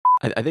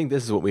I think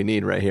this is what we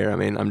need right here. I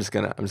mean, I'm just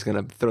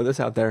gonna throw this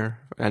out there.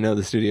 I know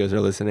the studios are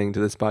listening to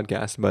this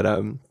podcast, but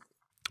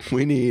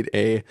we need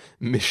a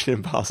Mission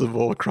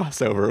Impossible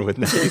crossover with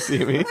Now You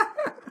See Me,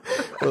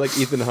 where like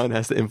Ethan Hunt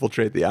has to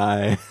infiltrate the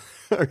Eye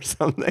or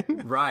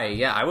something. Right?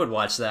 Yeah, I would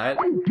watch that.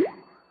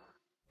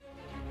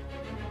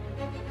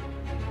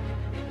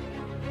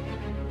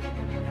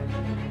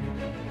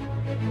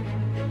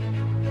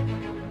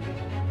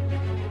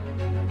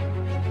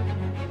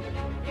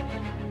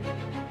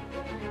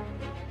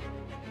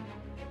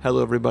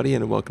 Hello, everybody,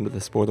 and welcome to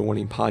the Spoiler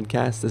Warning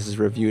Podcast. This is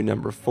review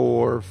number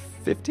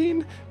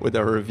 415 with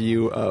our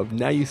review of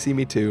Now You See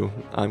Me 2.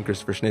 I'm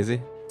Christopher Schnese.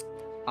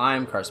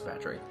 I'm Carson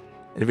Patrick.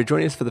 And if you're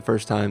joining us for the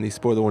first time, the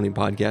Spoiler Warning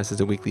Podcast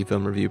is a weekly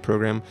film review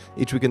program.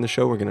 Each week in the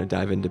show, we're going to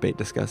dive in, debate,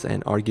 discuss,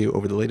 and argue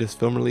over the latest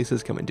film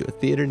releases coming to a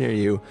theater near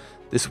you.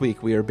 This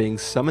week, we are being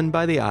summoned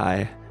by the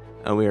Eye,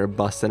 and we are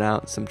busting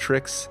out some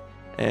tricks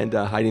and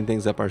hiding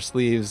things up our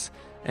sleeves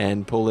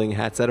and pulling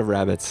hats out of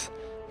rabbits.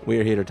 We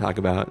are here to talk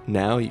about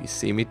Now You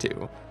See Me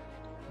 2.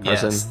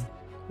 Carson, Yes.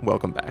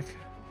 welcome back.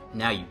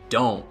 Now you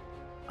don't.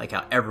 Like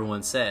how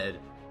everyone said.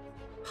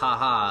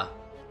 Haha.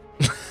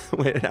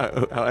 Wait,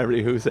 how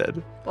every who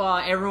said? Well,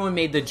 everyone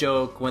made the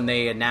joke when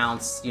they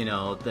announced,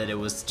 that it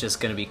was just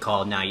going to be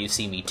called Now You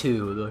See Me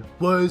 2. They're like,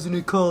 why isn't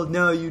it called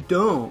Now You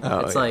Don't? Oh,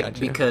 it's yeah, like, gotcha.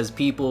 because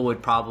people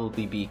would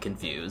probably be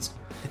confused.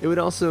 It would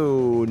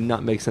also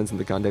not make sense in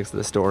the context of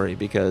the story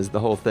because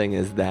the whole thing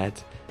is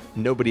that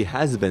nobody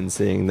has been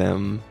seeing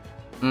them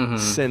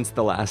since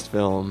the last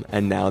film,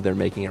 and now they're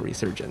making a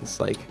resurgence.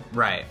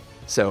 Right.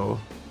 So...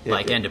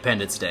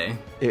 Independence Day.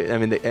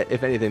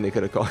 If anything, they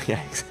could have called...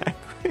 Yeah,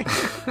 exactly.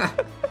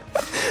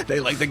 They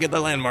like to get the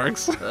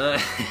landmarks.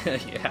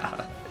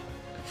 Yeah.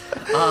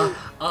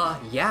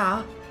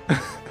 Yeah.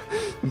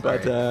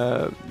 But,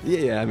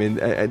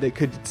 they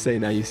could say,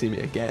 Now You See Me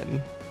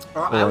Again.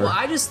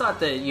 I just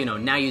thought that,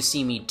 Now You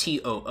See Me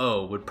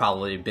TOO would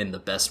probably have been the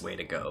best way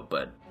to go,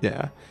 but...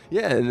 Yeah.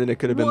 Yeah, and then it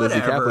could have been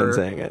Lizzie Whatever. Kaplan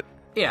saying it.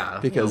 Yeah.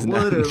 Because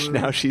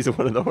now she's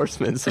one of the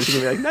horsemen, so she's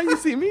going to be like, Now You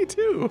See Me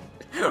Too.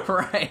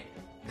 Right.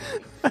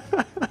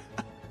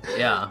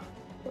 Yeah.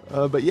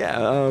 But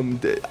yeah,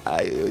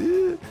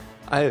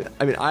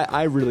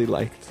 I really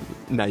liked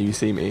Now You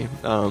See Me.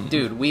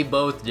 Dude, we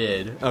both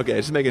did. Okay,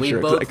 just making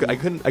sure. 'Cause I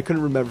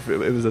couldn't remember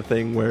if it was a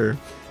thing where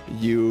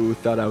you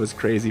thought I was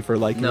crazy for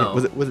liking No.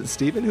 it. Was it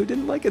Steven who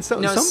didn't like it?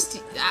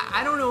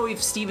 I don't know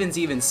if Steven's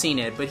even seen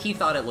it, but he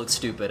thought it looked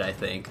stupid, I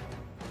think.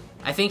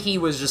 I think he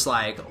was just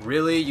like,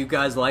 really? You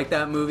guys like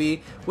that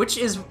movie? Which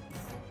is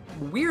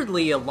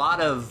weirdly a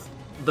lot of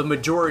the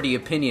majority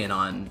opinion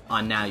on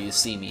Now You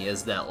See Me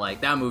is that,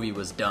 like, that movie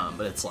was dumb,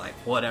 but it's like,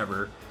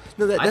 whatever.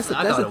 No, that's I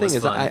the thought it thing was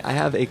is fun. I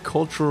have a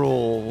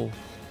cultural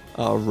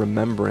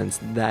remembrance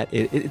that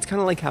it's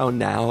kind of like how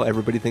now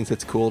everybody thinks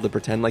it's cool to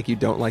pretend like you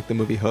don't like the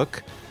movie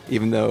Hook,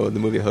 even though the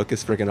movie Hook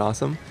is freaking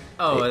awesome.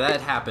 Oh,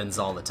 that happens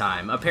all the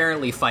time.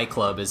 Apparently Fight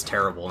Club is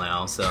terrible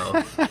now,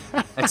 so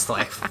it's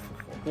like,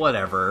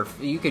 whatever.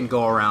 You can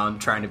go around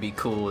trying to be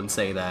cool and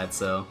say that,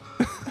 so...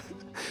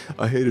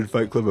 I hated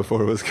Fight Club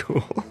before it was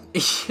cool.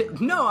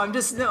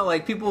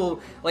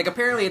 People,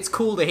 apparently it's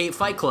cool to hate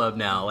Fight Club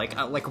now.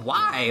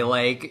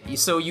 Why?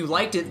 So you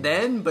liked it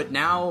then, but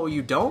now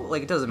you don't?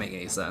 It doesn't make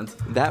any sense.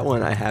 That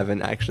one I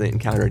haven't actually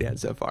encountered yet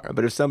so far.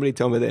 But if somebody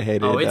told me they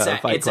hated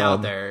Fight Club... It's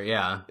out there,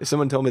 yeah. If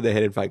someone told me they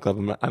hated Fight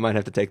Club, I might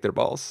have to take their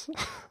balls.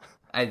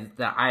 I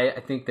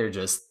think they're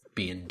just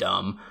being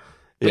dumb.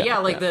 But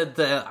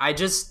I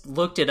just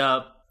looked it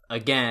up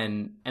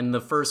again, and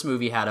the first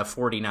movie had a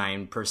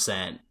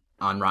 49%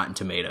 on Rotten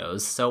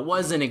Tomatoes, so it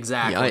wasn't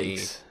exactly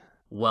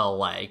well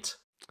liked.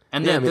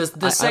 And then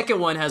the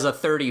second one has a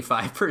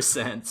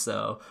 35%,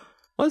 so...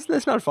 Well,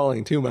 that's not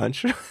falling too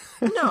much.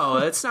 No,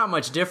 it's not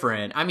much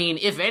different. I mean,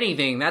 if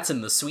anything, that's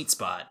in the sweet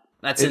spot.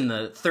 That's in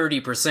the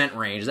 30%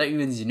 range. That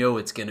means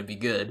it's going to be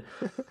good.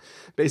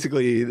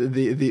 Basically,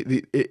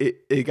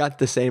 it got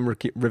the same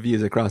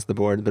reviews across the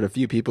board, but a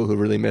few people who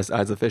really miss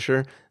Isla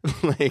Fisher,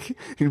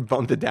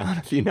 bumped it down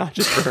a few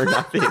notches for her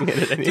not being in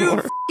it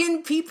anymore.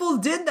 Dude, people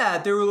did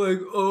that. They were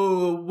like,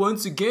 oh,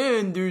 once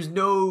again, there's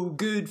no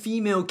good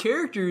female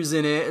characters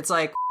in it. It's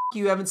like,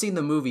 you haven't seen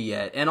the movie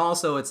yet. And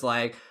also, it's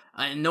like,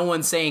 no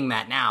one's saying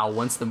that now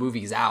once the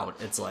movie's out.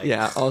 It's like...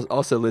 Yeah,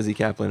 also Lizzie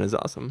Kaplan is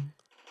awesome.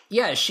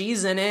 Yeah,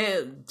 she's in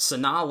it.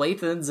 Sanaa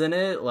Lathan's in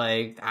it.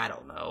 I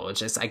don't know. It's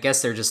just, I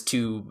guess they're just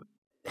too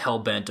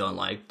hell-bent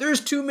on,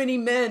 there's too many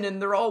men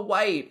and they're all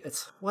white.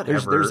 It's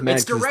whatever. There's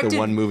Max is the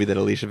one movie that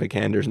Alicia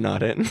Vikander's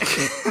not in.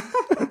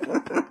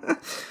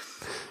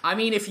 I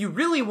mean, if you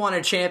really want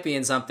to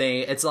champion something,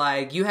 it's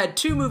like, you had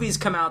 2 movies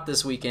come out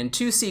this weekend,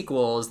 2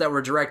 sequels that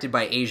were directed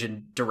by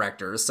Asian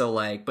directors. So,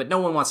 but no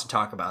one wants to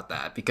talk about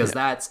that because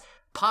that's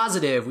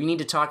positive. We need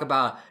to talk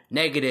about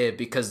negative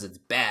because it's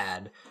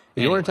bad.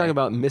 If you want to talk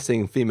about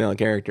missing female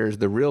characters,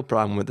 the real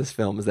problem with this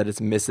film is that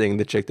it's missing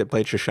the chick that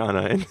played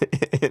Shoshana.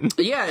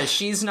 Yeah,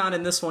 she's not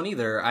in this one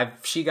either.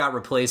 She got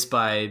replaced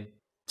by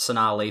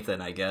Sanaa Lathan,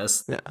 I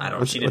guess. Yeah. I don't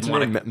know. She didn't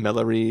want to...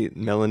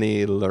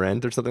 Melanie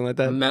Laurent or something like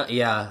that?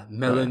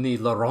 Melanie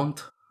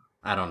Laurent.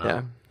 I don't know.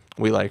 Yeah.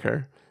 We like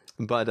her.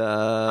 But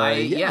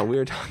we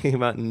were talking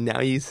about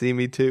Now You See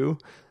Me Too.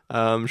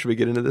 Should we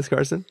get into this,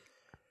 Carson?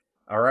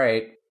 All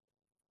right.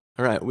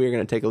 We're going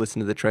to take a listen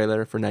to the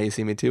trailer for Now You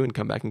See Me Too and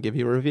come back and give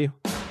you a review.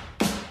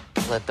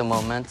 Let the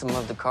momentum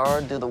of the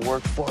car do the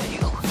work for you.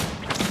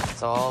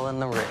 It's all in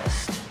the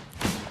wrist.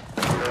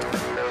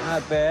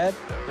 Not bad.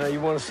 Now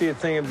you want to see a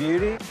thing of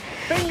beauty?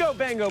 Bingo,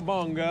 bango,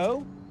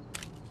 bongo.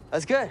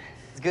 That's good.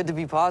 It's good to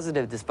be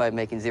positive despite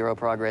making zero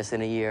progress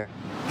in a year.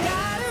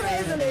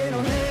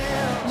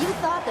 You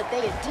thought that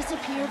they had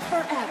disappeared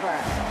forever,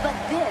 but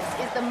this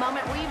is the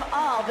moment we've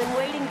all been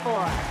waiting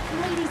for.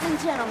 Ladies and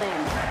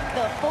gentlemen,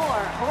 the Four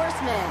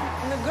Horsemen.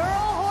 And the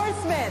girl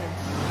horsemen.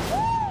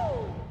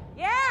 Woo!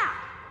 Yeah!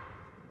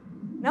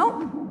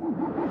 Nope.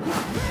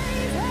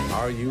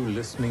 Are you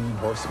listening,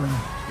 horsemen?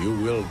 You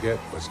will get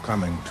what's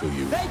coming to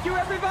you. Thank you,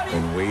 everybody.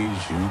 In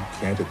ways you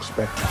can't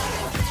expect.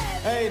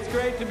 Hey, it's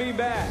great to be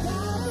back.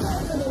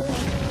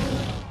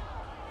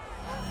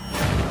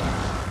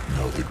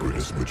 Now the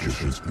greatest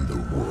magicians in the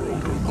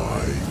world are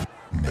my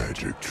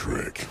magic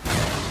trick.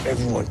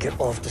 Everyone get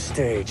off the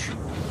stage.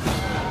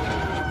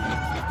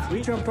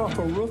 We jumped off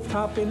a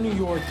rooftop in New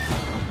York.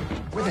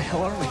 Where the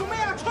hell are we?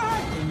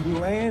 And we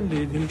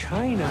landed in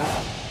China.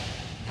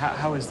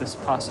 How is this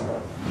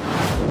possible?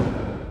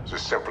 This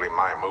is simply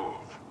my move.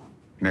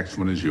 Next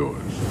one is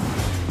yours.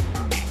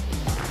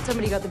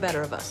 Somebody got the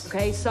better of us,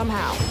 okay?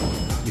 Somehow.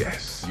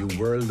 Yes, you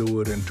were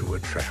lured into a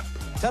trap.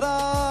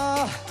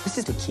 Ta-da! This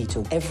is the key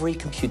to every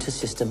computer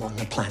system on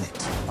the planet.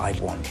 I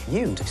want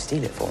you to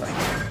steal it for me.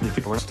 You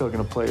think we're still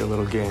gonna play your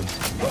little game?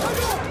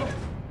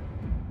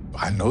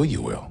 I know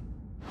you will.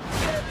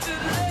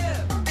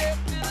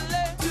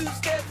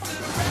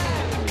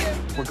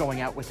 We're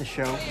going out with the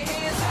show.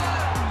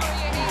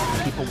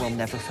 People will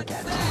never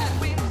forget.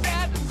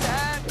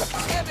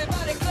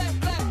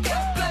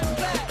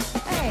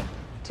 Hey,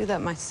 do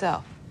that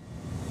myself.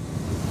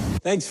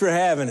 Thanks for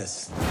having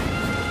us.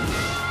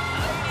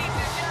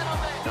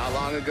 Not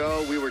long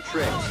ago, we were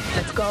tricked.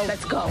 Let's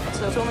go.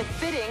 So it's only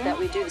fitting that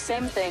we do the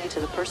same thing to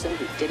the person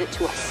who did it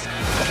to us.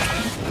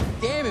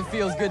 Damn, it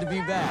feels good to be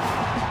back.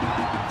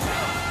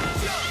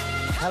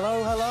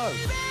 Hello.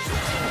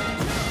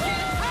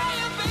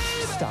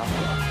 Stop.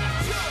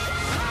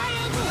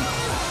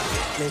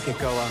 Make it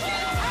go up.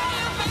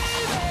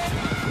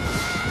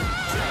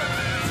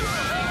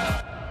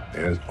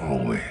 There's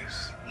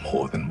always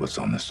more than what's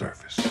on the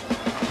surface.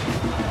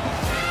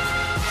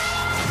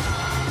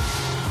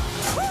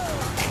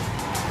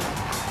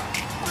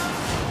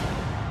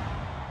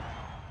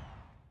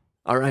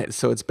 All right,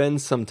 so it's been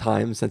some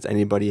time since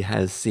anybody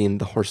has seen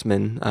the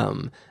Horsemen.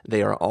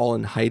 They are all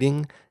in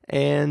hiding,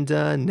 and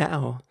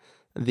now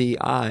the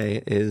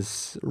Eye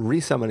is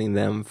resummoning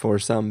them for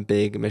some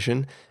big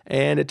mission,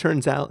 and it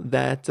turns out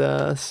that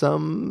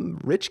some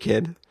rich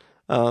kid,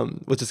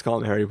 we'll just call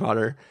him Harry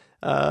Potter.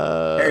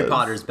 Harry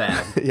Potter's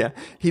back. Yeah,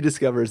 he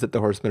discovers that the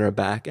Horsemen are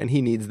back, and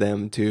he needs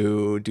them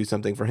to do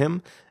something for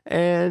him,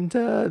 and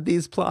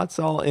these plots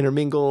all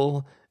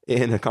intermingle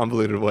in a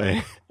convoluted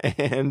way,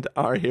 and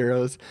our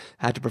heroes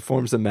had to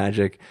perform some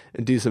magic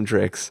and do some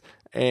tricks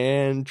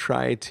and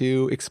try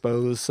to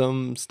expose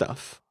some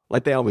stuff,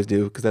 like they always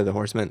do because they're the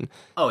Horsemen.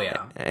 Oh,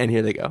 yeah. And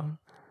here they go.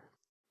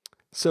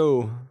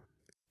 So,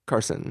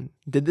 Carson,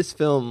 did this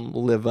film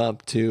live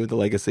up to the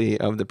legacy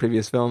of the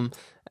previous film?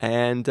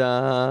 And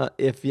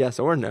if yes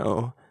or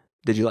no,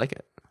 did you like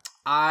it?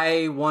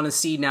 I want to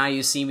see Now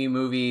You See Me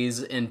movies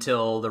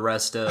until the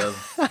rest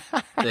of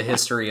the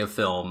history of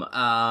film.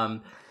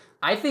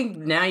 I think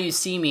Now You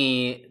See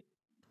Me,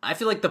 I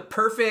feel like the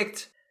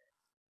perfect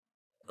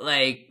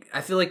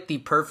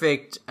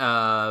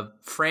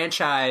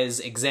franchise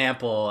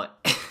example.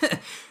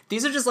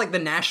 These are just like the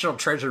National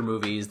Treasure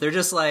movies. They're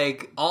just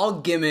like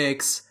all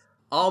gimmicks,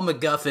 all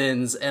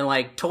MacGuffins, and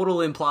like total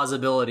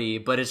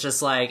implausibility, but it's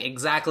just like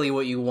exactly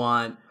what you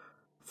want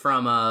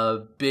from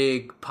a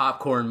big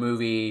popcorn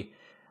movie.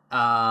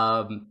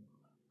 I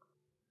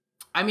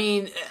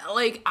mean,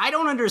 like, I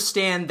don't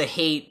understand the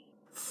hate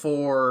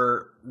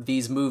for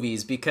these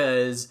movies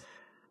because,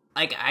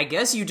 like, I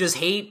guess you just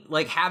hate,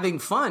 like, having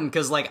fun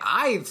because, like,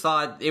 I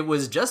thought it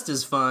was just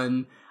as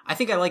fun. I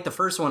think I like the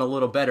first one a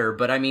little better,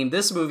 but I mean,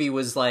 this movie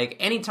was like,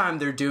 anytime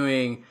they're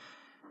doing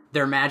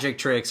their magic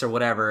tricks or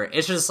whatever,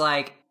 it's just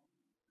like,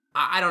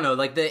 I don't know,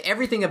 like,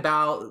 everything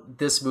about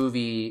this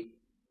movie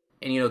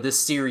and, you know, this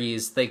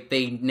series, like,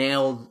 they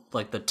nailed,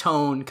 like, the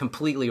tone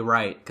completely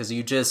right because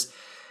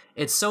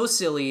it's so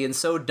silly and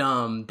so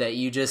dumb that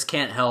you just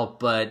can't help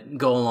but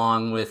go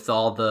along with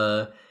all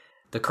the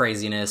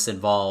craziness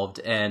involved.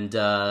 And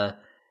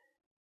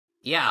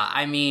yeah,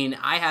 I mean,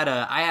 I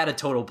had a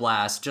total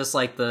blast, just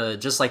like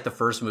the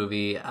first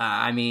movie.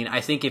 I mean,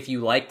 I think if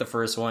you like the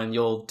first one,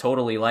 you'll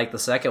totally like the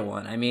second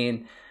one. I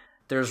mean,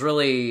 there's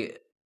really,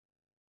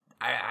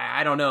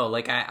 I don't know,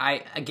 like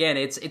I again,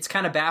 it's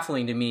kind of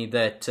baffling to me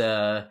that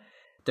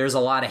there's a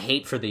lot of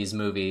hate for these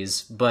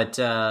movies, but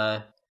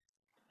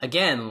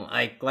again,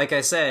 like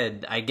I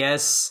said, I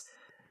guess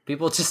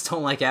people just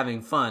don't like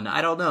having fun.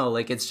 I don't know,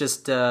 like it's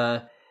just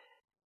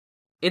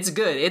It's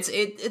good.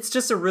 It's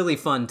just a really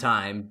fun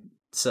time.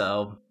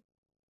 So,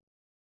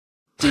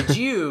 did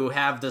you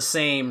have the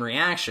same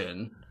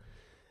reaction?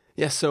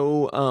 Yeah,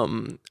 so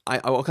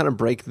I'll kind of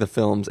break the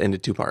films into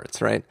two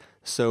parts, right?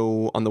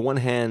 So on the one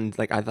hand,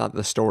 like I thought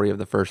the story of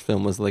the first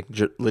film was like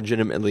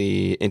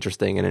legitimately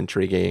interesting and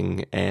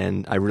intriguing,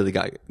 and I really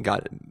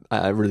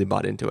I really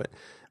bought into it.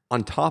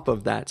 On top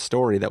of that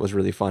story that was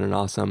really fun and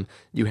awesome,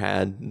 you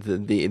had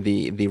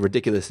the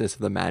ridiculousness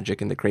of the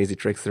magic and the crazy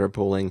tricks they were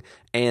pulling,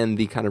 and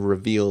the kind of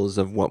reveals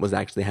of what was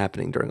actually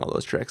happening during all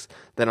those tricks.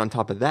 Then on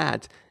top of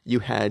that, you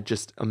had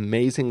just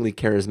amazingly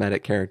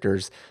charismatic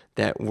characters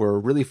that were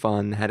really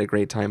fun, had a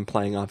great time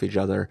playing off each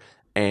other,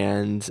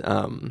 and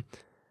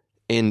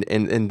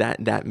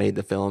that made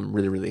the film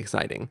really, really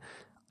exciting.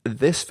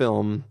 This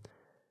film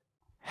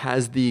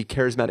has the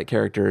charismatic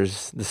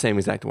characters the same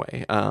exact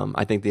way.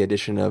 I think the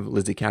addition of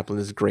Lizzie Kaplan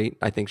is great.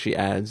 I think she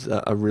adds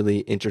a really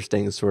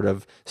interesting sort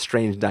of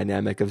strange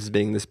dynamic of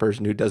being this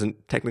person who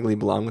doesn't technically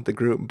belong with the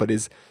group, but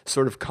is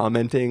sort of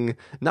commenting,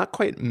 not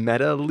quite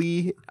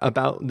meta-ly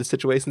about the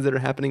situations that are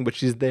happening, but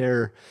she's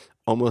there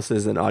almost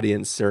as an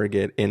audience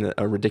surrogate in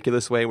a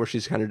ridiculous way where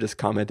she's kind of just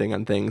commenting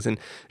on things. And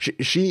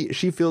she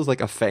feels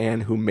like a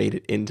fan who made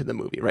it into the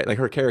movie, right? Like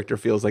her character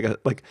feels like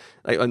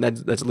and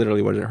that's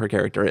literally what her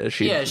character is.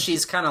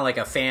 She's kind of like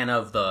a fan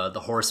of the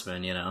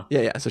Horsemen, you know?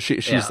 Yeah. So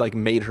she's like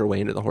made her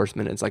way into the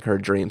Horsemen. It's like her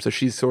dream. So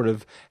she's sort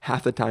of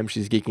half the time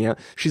she's geeking out.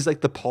 She's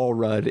like the Paul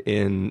Rudd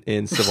in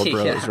Civil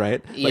Bros,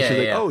 right? Like she's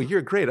like, oh,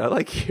 you're great. I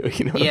like you.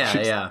 You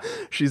know?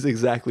 She's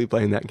exactly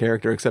playing that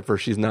character, except for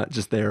she's not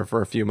just there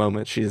for a few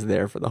moments. She's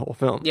there for the whole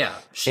film. Yeah,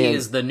 she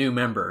is the new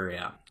member,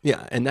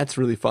 Yeah, and that's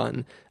really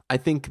fun. I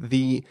think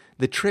the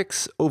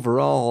tricks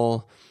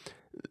overall,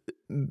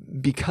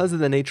 because of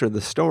the nature of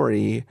the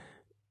story,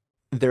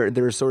 there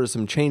are sort of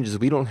some changes.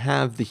 We don't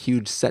have the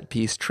huge set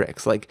piece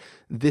tricks. Like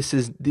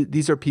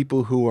these are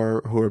people who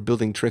are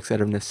building tricks out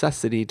of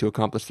necessity to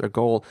accomplish their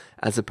goal,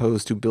 as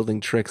opposed to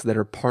building tricks that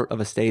are part of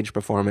a stage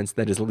performance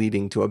that is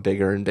leading to a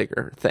bigger and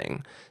bigger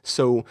thing.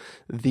 So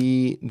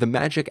the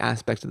magic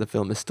aspect of the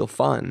film is still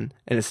fun,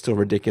 and it's still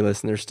ridiculous,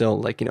 and they're still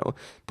like, you know,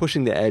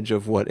 pushing the edge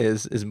of what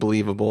is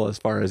believable as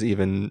far as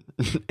even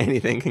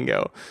anything can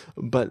go.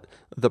 But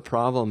the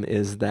problem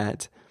is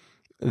that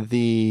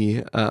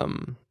the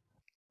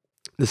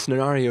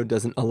scenario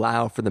doesn't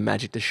allow for the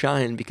magic to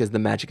shine, because the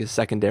magic is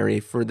secondary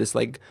for this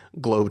like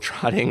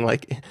globe-trotting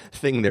like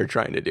thing they're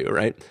trying to do,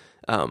 right?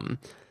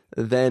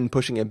 Then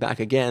pushing it back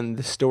again,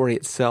 the story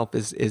itself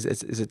is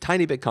a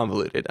tiny bit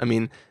convoluted. I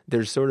mean,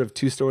 there's sort of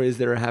two stories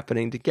that are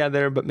happening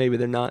together, but maybe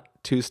they're not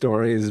two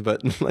stories,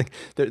 but like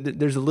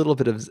there's a little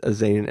bit of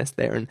zaniness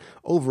there. And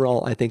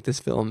overall, I think this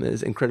film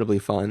is incredibly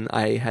fun.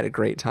 I had a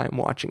great time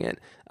watching it.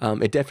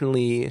 It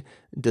definitely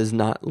does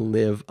not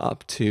live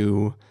up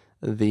to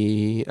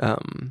it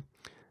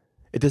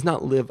does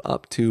not live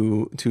up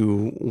to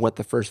what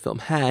the first film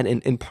had,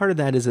 and part of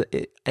that is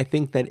I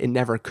think that it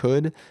never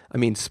could. I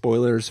mean,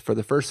 spoilers for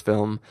the first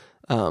film,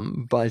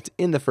 but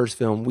in the first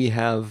film we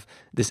have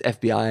this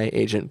FBI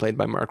agent played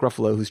by Mark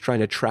Ruffalo who's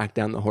trying to track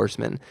down the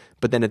Horsemen,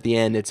 but then at the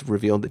end it's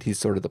revealed that he's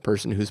sort of the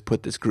person who's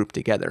put this group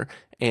together,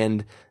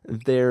 and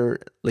they're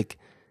like,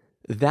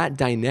 that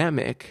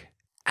dynamic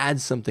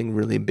adds something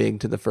really big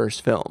to the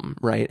first film,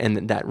 right?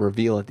 And that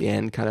reveal at the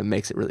end kind of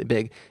makes it really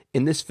big.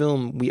 In this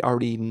film, we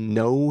already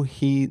know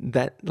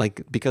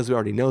because we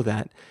already know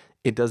that,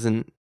 it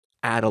doesn't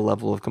add a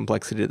level of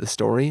complexity to the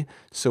story.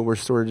 So we're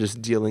sort of just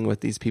dealing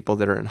with these people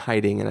that are in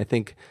hiding. And I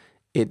think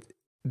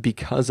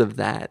because of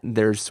that,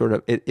 there's sort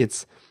of,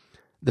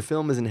 the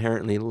film is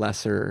inherently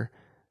lesser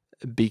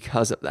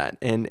because of that.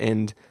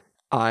 And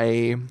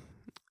I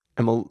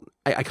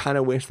kind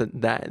of wish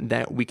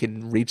that we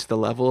could reach the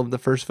level of the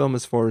first film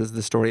as far as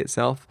the story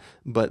itself,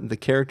 but the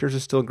characters are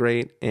still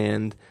great,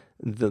 and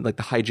the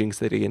hijinks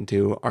they get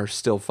into are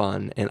still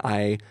fun. And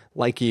I,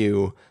 like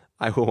you,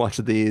 I will watch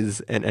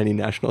these and any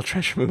National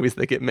Treasure movies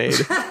that get made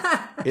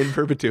in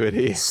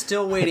perpetuity.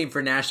 Still waiting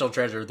for National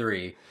Treasure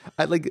 3.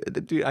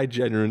 I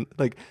genuinely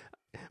like.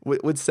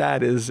 What's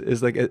sad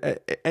is like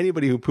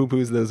anybody who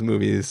poo-poos those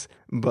movies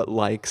but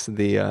likes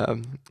the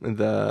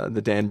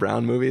Dan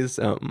Brown movies,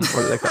 what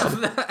are they called?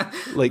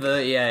 Like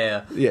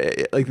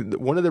like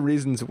one of the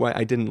reasons why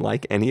I didn't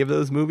like any of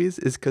those movies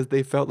is because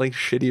they felt like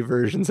shitty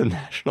versions of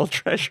National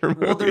Treasure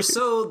movies.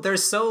 Well, they're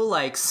so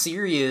like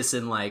serious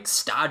and like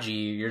stodgy.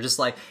 You're just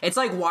like, it's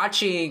like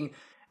watching.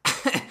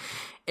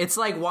 It's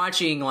like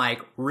watching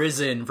like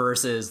Risen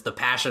versus The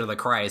Passion of the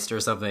Christ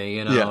or something,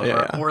 you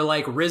know, or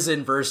like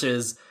Risen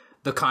versus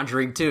The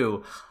Conjuring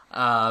 2.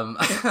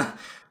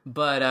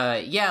 But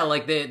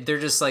like they're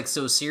just like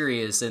so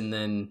serious, and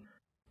then,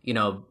 you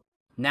know,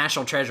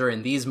 National Treasure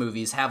in these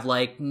movies have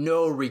like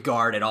no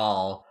regard at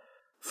all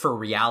for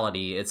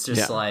reality. It's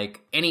just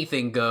like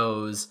anything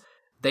goes.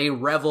 They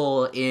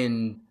revel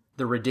in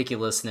the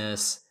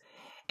ridiculousness.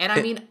 And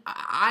I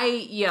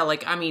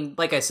mean,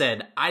 like I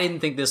said, I didn't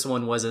think this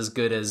one was as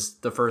good as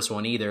the first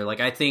one either. Like,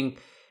 I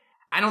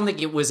don't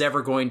think it was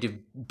ever going to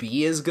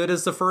be as good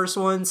as the first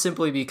one,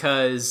 simply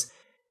because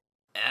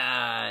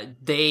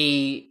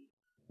they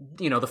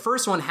the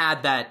first one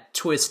had that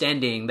twist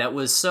ending that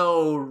was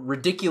so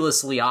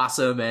ridiculously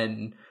awesome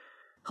and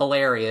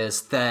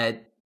hilarious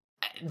that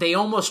they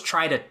almost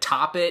try to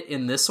top it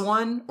in this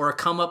one or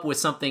come up with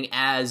something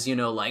as,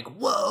 like,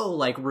 whoa,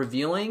 like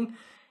revealing.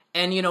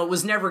 And, it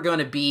was never going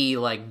to be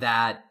like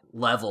that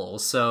level.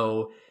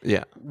 So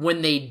yeah,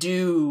 when they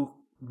do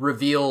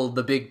reveal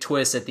the big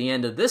twist at the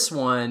end of this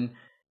one,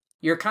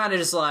 you're kind of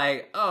just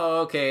like,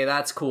 oh, okay,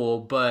 that's cool.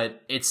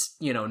 But it's,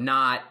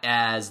 not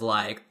as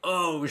like,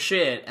 oh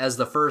shit, as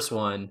the first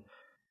one.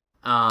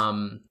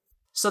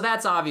 So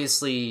that's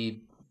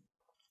obviously,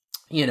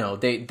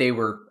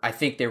 I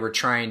think they were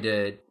trying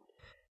to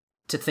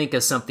think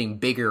of something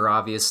bigger,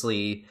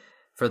 obviously,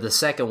 for the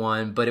second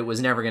one, but it was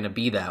never going to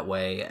be that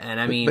way. And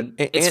I mean,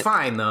 it's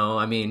fine though.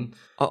 I mean,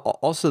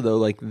 also though,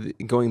 like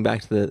going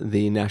back to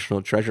the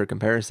National Treasure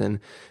comparison,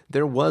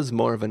 there was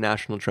more of a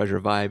National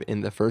Treasure vibe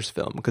in the first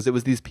film because it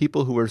was these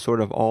people who were sort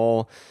of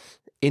all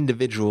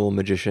individual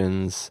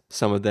magicians,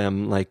 some of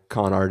them like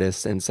con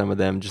artists and some of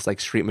them just like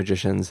street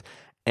magicians.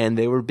 And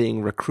they were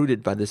being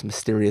recruited by this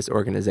mysterious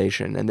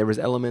organization. And there was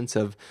elements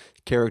of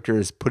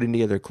characters putting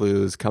together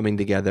clues, coming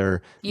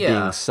together,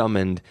 being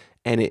summoned.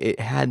 And it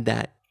had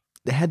that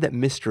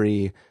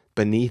mystery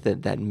beneath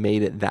it that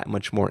made it that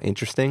much more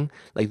interesting.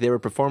 Like they were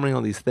performing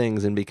all these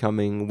things and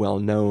becoming well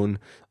known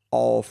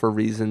all for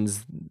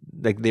reasons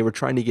like they were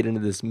trying to get into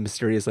this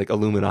mysterious like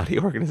Illuminati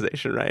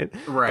organization, right?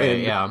 Right,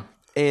 yeah.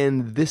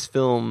 And this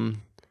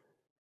film,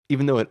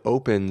 even though it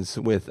opens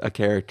with a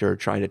character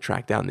trying to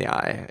track down the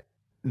eye,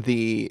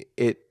 the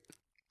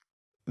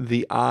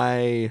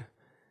eye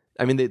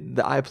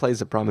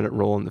plays a prominent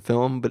role in the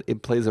film, but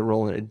it plays a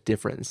role in a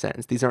different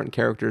sense. These aren't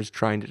characters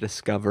trying to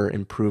discover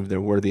and prove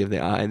they're worthy of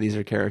the eye. These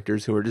are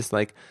characters who are just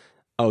like,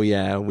 oh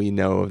yeah, we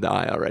know of the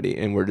eye already,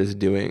 and we're just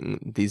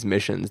doing these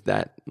missions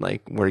that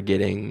like we're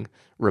getting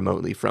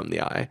remotely from the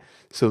eye.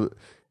 So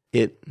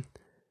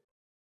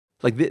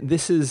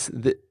this is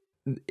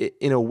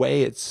in a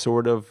way, it's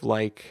sort of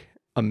like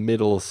a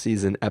middle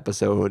season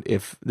episode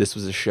if this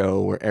was a show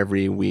where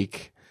every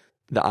week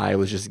the eye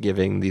was just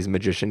giving these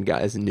magician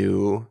guys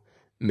new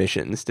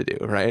missions to do,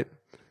 right?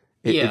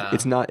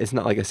 It's not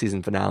like a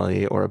season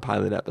finale or a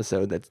pilot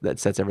episode that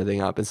sets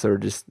everything up. It's sort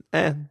of just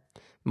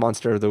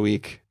monster of the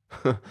week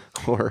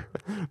or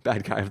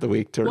bad guy of the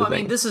week sort of thing. I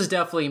mean, this is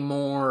definitely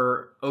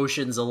more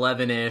Ocean's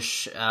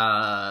 11-ish,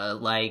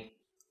 like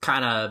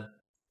kind of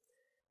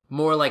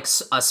more like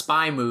a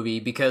spy movie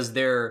because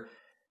they're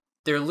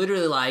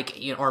literally like,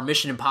 or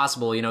Mission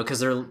Impossible, because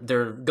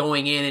they're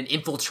going in and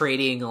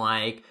infiltrating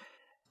like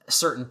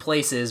certain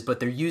places, but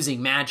they're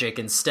using magic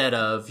instead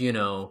of,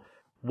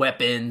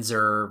 weapons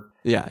or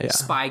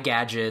spy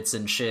gadgets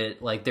and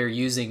shit. Like they're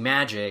using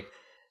magic.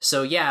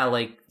 So yeah,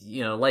 like,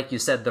 like you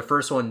said, the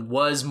first one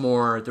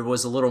there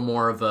was a little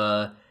more of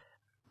a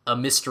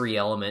mystery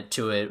element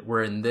to it,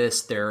 where in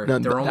this they're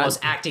almost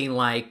acting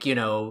like,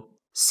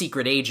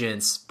 secret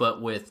agents,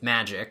 but with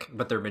magic,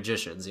 but they're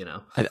magicians,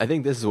 I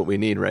think this is what we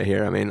need right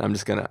here. I mean, I'm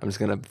just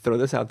gonna throw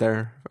this out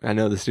there. I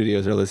know the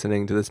studios are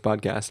listening to this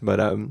podcast, but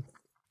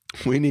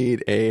we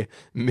need a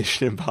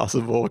Mission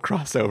Impossible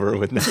crossover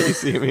with Now You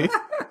See Me,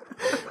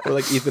 where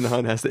like Ethan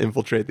Hunt has to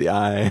infiltrate the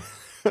eye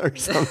or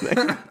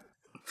something.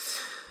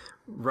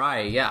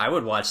 Right? Yeah, I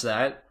would watch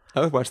that.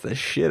 I would watch the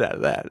shit out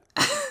of that.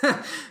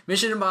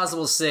 Mission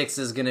Impossible 6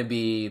 is gonna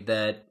be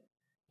that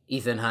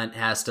Ethan Hunt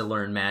has to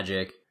learn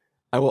magic.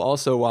 I will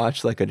also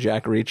watch like a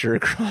Jack Reacher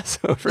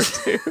crossover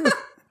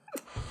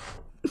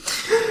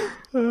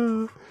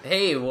too.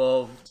 Hey,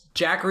 well,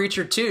 Jack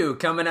Reacher 2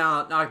 coming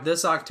out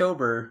this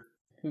October.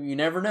 You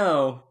never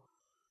know.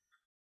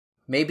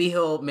 Maybe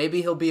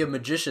he'll be a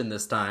magician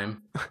this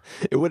time.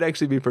 It would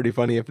actually be pretty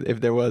funny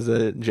if there was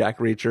a Jack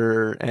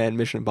Reacher and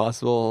Mission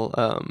Impossible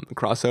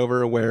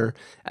crossover where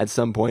at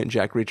some point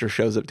Jack Reacher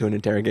shows up to an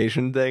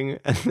interrogation thing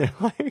and they're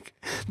like,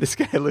 this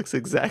guy looks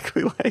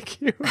exactly like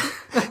you.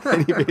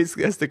 And he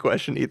basically has to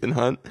question Ethan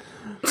Hunt.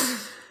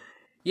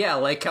 Yeah,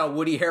 like how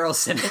Woody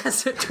Harrelson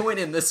has a twin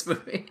in this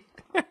movie.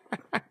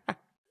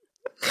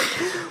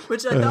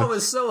 Which I thought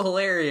was so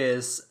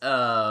hilarious.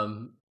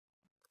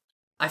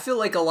 I feel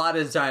like a lot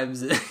of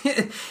times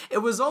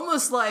it was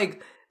almost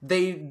like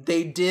they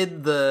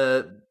did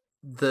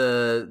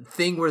the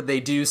thing where they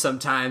do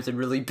sometimes in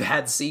really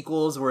bad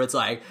sequels where it's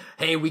like,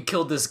 hey, we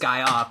killed this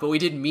guy off, but we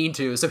didn't mean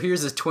to, so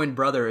here's his twin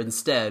brother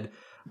instead.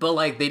 But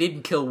like they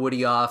didn't kill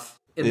Woody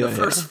off in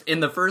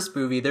the first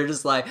movie. They're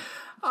just like,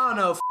 oh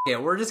no,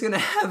 it. We're just gonna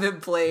have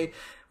him play.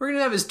 We're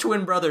gonna have his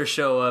twin brother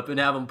show up and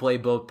have him play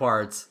both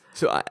parts.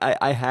 So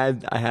I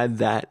had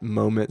that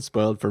moment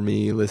spoiled for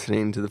me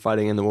listening to the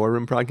Fighting in the War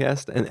Room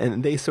podcast,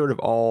 and they sort of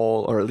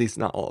all, or at least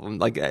not all of them,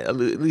 like at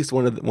least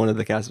one of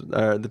the cast,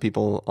 the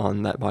people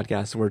on that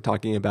podcast were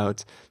talking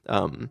about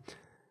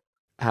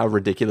how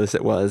ridiculous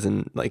it was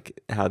and like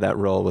how that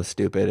role was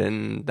stupid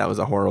and that was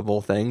a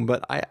horrible thing.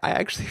 But I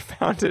actually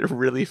found it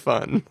really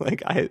fun.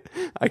 Like I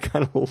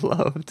kind of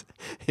loved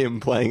him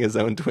playing his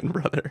own twin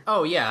brother.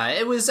 Oh yeah,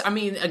 it was. I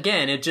mean,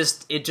 again, it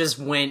just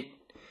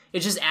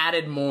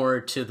added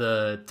more to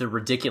the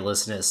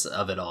ridiculousness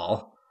of it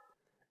all.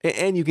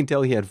 And you can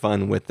tell he had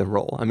fun with the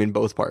role. I mean,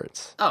 both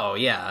parts. Oh,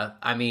 yeah.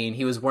 I mean,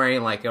 he was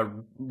wearing like a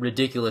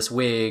ridiculous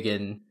wig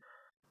and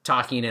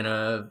talking in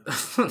a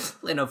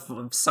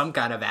some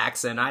kind of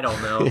accent. I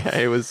don't know. Yeah,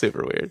 it was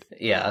super weird.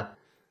 Yeah.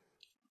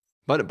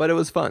 But it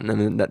was fun. I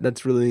mean,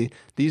 that's really,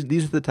 these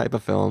are the type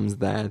of films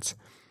that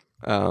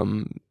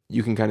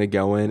you can kind of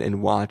go in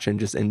and watch and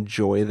just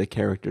enjoy the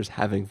characters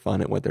having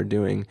fun at what they're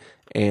doing.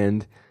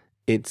 And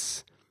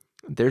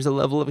there's a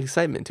level of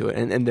excitement to it.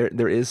 And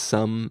there's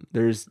some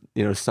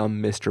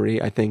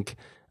mystery. I think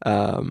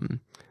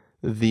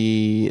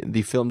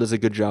the film does a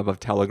good job of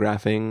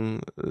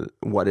telegraphing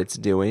what it's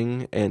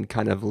doing and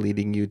kind of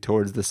leading you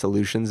towards the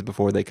solutions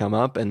before they come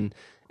up. And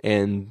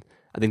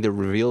I think the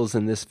reveals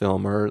in this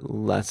film are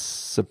less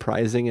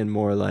surprising and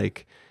more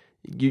like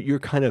you're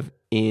kind of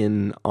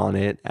in on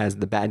it as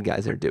the bad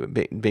guys are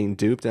being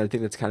duped. And I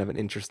think that's kind of an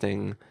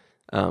interesting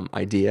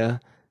idea.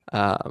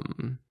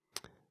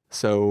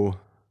 So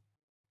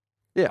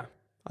yeah,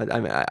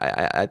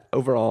 I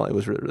overall it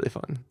was really, really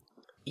fun.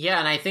 Yeah,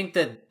 and I think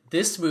that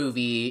this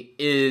movie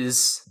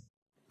is,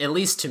 at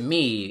least to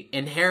me,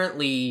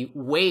 inherently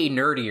way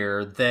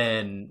nerdier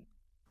than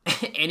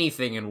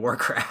anything in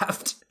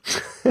Warcraft.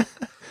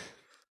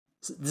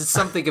 There's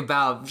something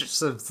about,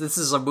 this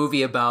is a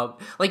movie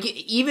about, like,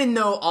 even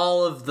though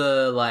all of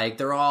the, like,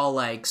 they're all,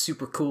 like,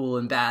 super cool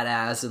and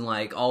badass and,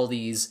 like, all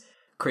these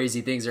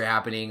crazy things are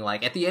happening,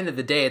 like, at the end of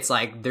the day, it's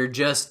like, they're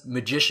just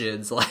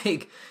magicians,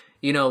 like,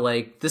 you know,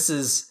 like, this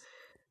is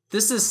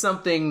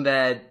something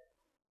that,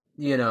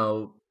 you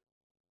know,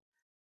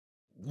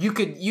 you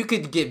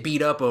could get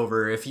beat up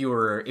over if you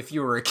were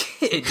a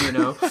kid, you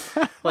know?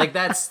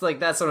 that's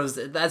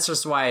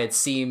just why it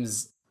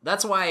seems,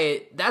 that's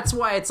why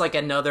it's like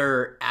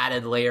another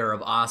added layer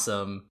of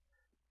awesome,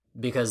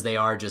 because they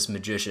are just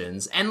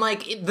magicians. And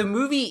like the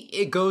movie,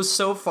 it goes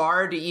so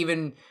far to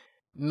even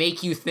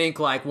make you think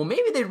like, well,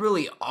 maybe they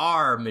really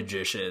are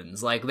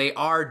magicians, like they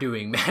are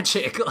doing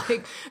magic,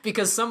 like,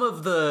 because some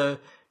of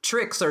the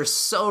tricks are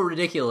so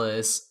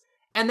ridiculous.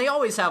 And they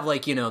always have,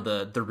 like, you know,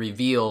 the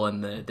reveal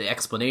and the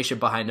explanation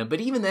behind them.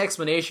 But even the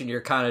explanation, you're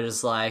kind of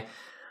just like,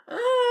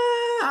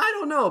 I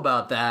don't know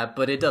about that,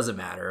 but it doesn't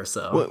matter.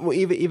 So, well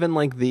even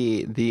like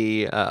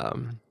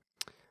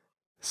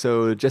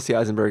so Jesse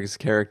Eisenberg's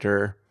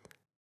character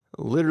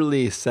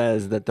literally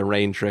says that the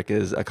rain trick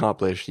is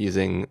accomplished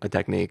using a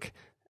technique,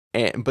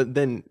 but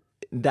then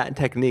that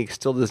technique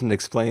still doesn't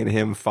explain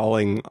him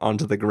falling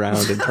onto the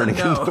ground and turning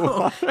into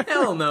water.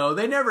 Hell no,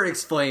 they never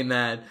explain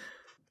that.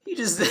 He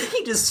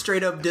just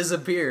straight up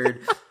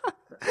disappeared.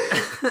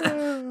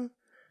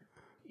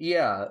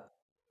 Yeah.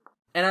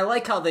 And I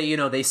like how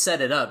they set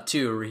it up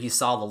too, where he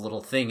saw the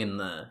little thing in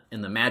the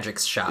magic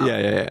shop.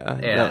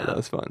 Yeah. That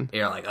was fun.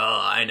 You're like, oh,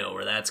 I know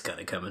where that's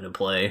gonna come into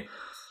play.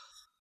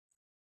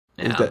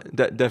 Yeah.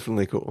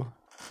 Definitely cool.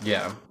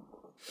 Yeah.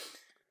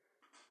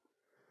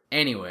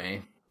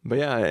 Anyway. But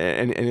yeah,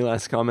 any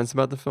last comments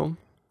about the film?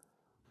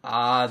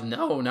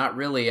 No, not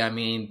really. I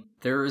mean,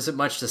 there isn't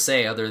much to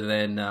say other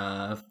than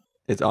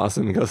it's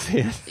awesome. Go see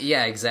it.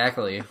 Yeah,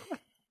 exactly.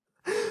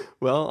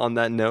 Well, on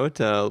that note,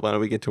 why don't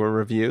we get to our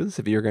reviews?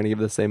 If you're going to give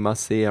this a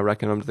must-see, a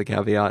recommend with a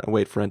caveat, a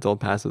wait for rental,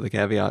 pass with a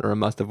caveat, or a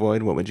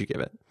must-avoid, what would you give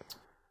it?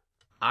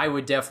 I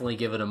would definitely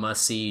give it a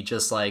must-see,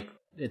 just like,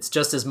 it's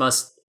just as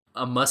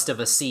a must of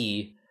a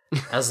C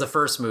as the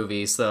first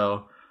movie,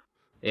 so,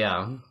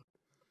 yeah.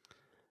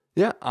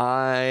 Yeah,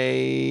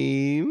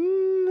 I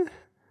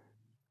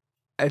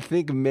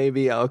think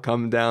maybe I'll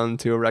come down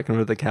to a recommend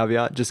with a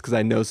caveat, just because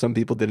I know some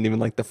people didn't even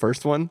like the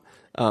first one.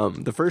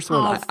 The first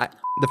one,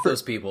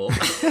 those people.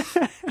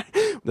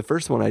 The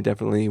first one I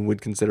definitely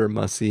would consider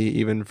must-see,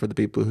 even for the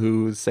people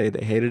who say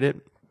they hated it.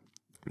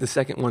 The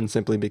second one,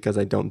 simply because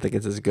I don't think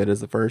it's as good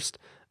as the first.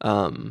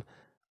 I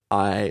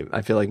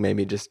feel like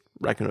maybe just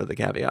recommend with a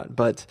caveat,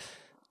 but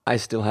I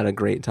still had a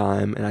great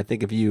time, and I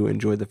think if you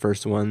enjoyed the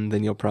first one,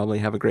 then you'll probably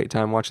have a great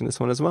time watching this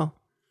one as well.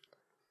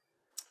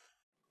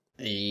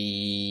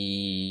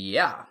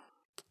 Yeah.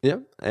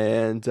 Yep.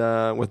 And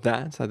with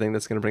that, I think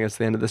that's going to bring us to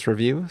the end of this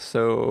review.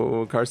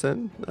 So,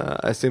 Carson,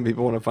 I assume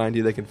people want to find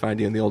you. They can find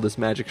you in the oldest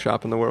magic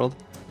shop in the world.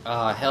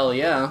 Hell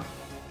yeah.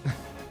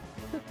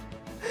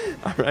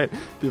 All right.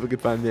 People can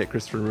find me at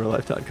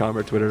ChristopherInRealLife.com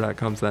or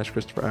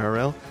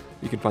Twitter.com/ChristopherIRL.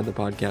 You can find the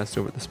podcast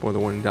over at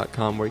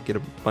TheSpoilerWarning.com, where you get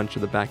a bunch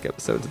of the back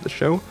episodes of the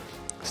show.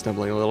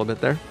 Stumbling a little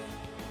bit there.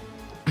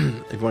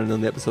 If you want to know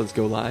when the episodes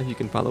go live, you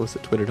can follow us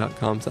at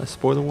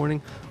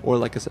Twitter.com/SpoilerWarning or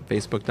like us at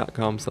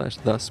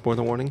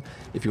Facebook.com/TheSpoilerWarning.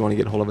 If you want to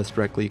get a hold of us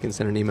directly, you can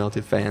send an email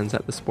to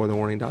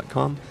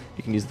fans@TheSpoilerWarning.com.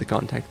 You can use the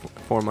contact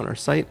form on our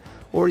site,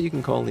 or you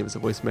can call and leave us a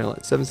voicemail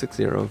at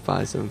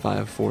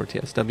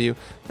 760-575-4TSW.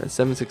 That's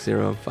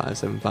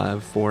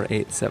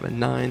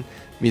 760-575-4879.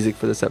 Music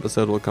for this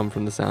episode will come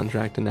from the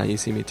soundtrack to Now You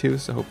See Me Too,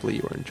 so hopefully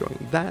you are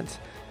enjoying that.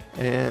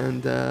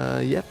 And,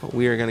 yep,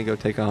 we are going to go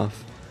take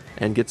off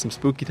and get some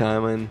spooky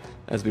time in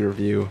as we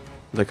review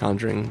The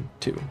Conjuring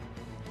 2.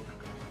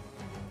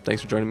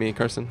 Thanks for joining me,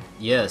 Carson.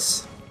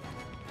 Yes.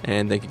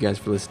 And thank you guys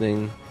for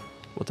listening.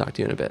 We'll talk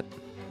to you in a bit.